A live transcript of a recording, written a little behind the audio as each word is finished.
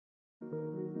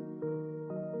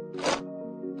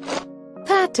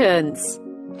patterns.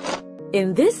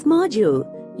 In this module,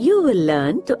 you will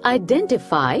learn to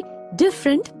identify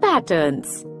different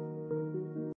patterns.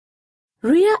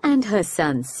 Ria and her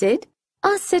son Sid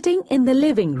are sitting in the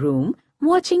living room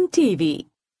watching TV.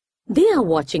 They are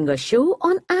watching a show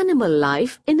on animal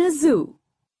life in a zoo.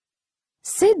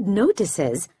 Sid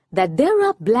notices that there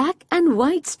are black and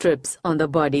white strips on the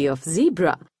body of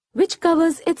zebra, which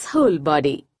covers its whole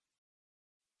body.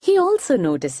 He also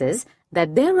notices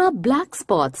that there are black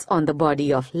spots on the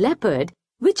body of leopard,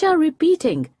 which are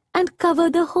repeating and cover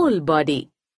the whole body.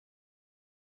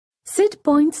 Sid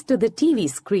points to the TV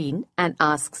screen and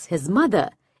asks his mother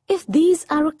if these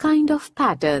are a kind of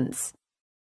patterns.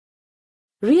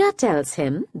 Ria tells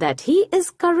him that he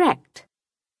is correct.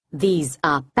 These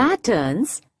are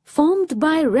patterns formed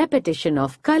by repetition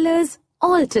of colors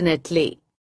alternately.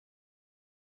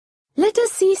 Let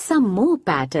us see some more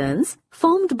patterns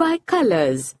formed by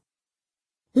colors.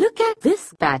 Look at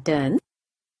this pattern.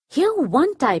 Here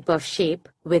one type of shape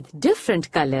with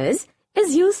different colors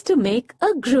is used to make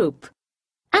a group,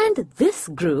 and this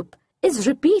group is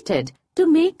repeated to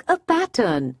make a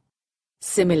pattern.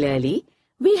 Similarly,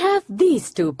 we have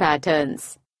these two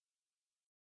patterns.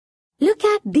 Look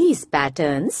at these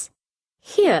patterns.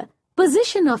 Here,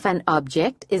 position of an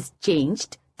object is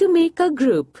changed to make a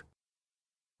group.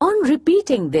 On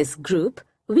repeating this group,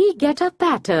 we get a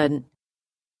pattern.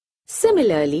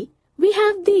 Similarly, we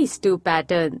have these two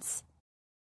patterns.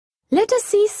 Let us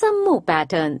see some more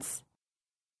patterns.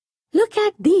 Look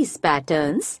at these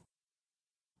patterns.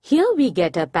 Here we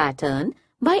get a pattern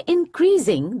by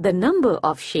increasing the number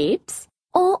of shapes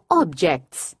or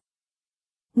objects.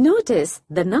 Notice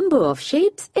the number of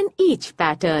shapes in each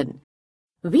pattern.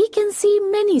 We can see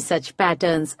many such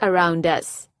patterns around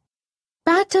us.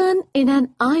 Pattern in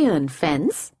an iron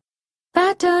fence,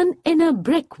 pattern in a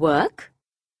brickwork,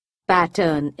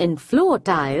 pattern in floor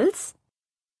tiles,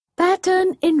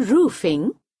 pattern in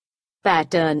roofing,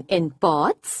 pattern in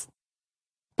pots,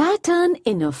 pattern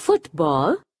in a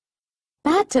football,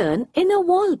 pattern in a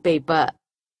wallpaper.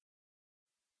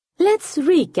 Let's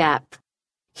recap.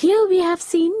 Here we have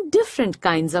seen different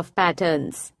kinds of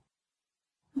patterns.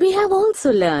 We have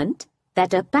also learnt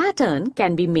that a pattern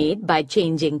can be made by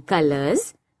changing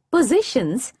colors,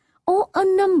 positions, or a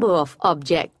number of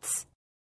objects.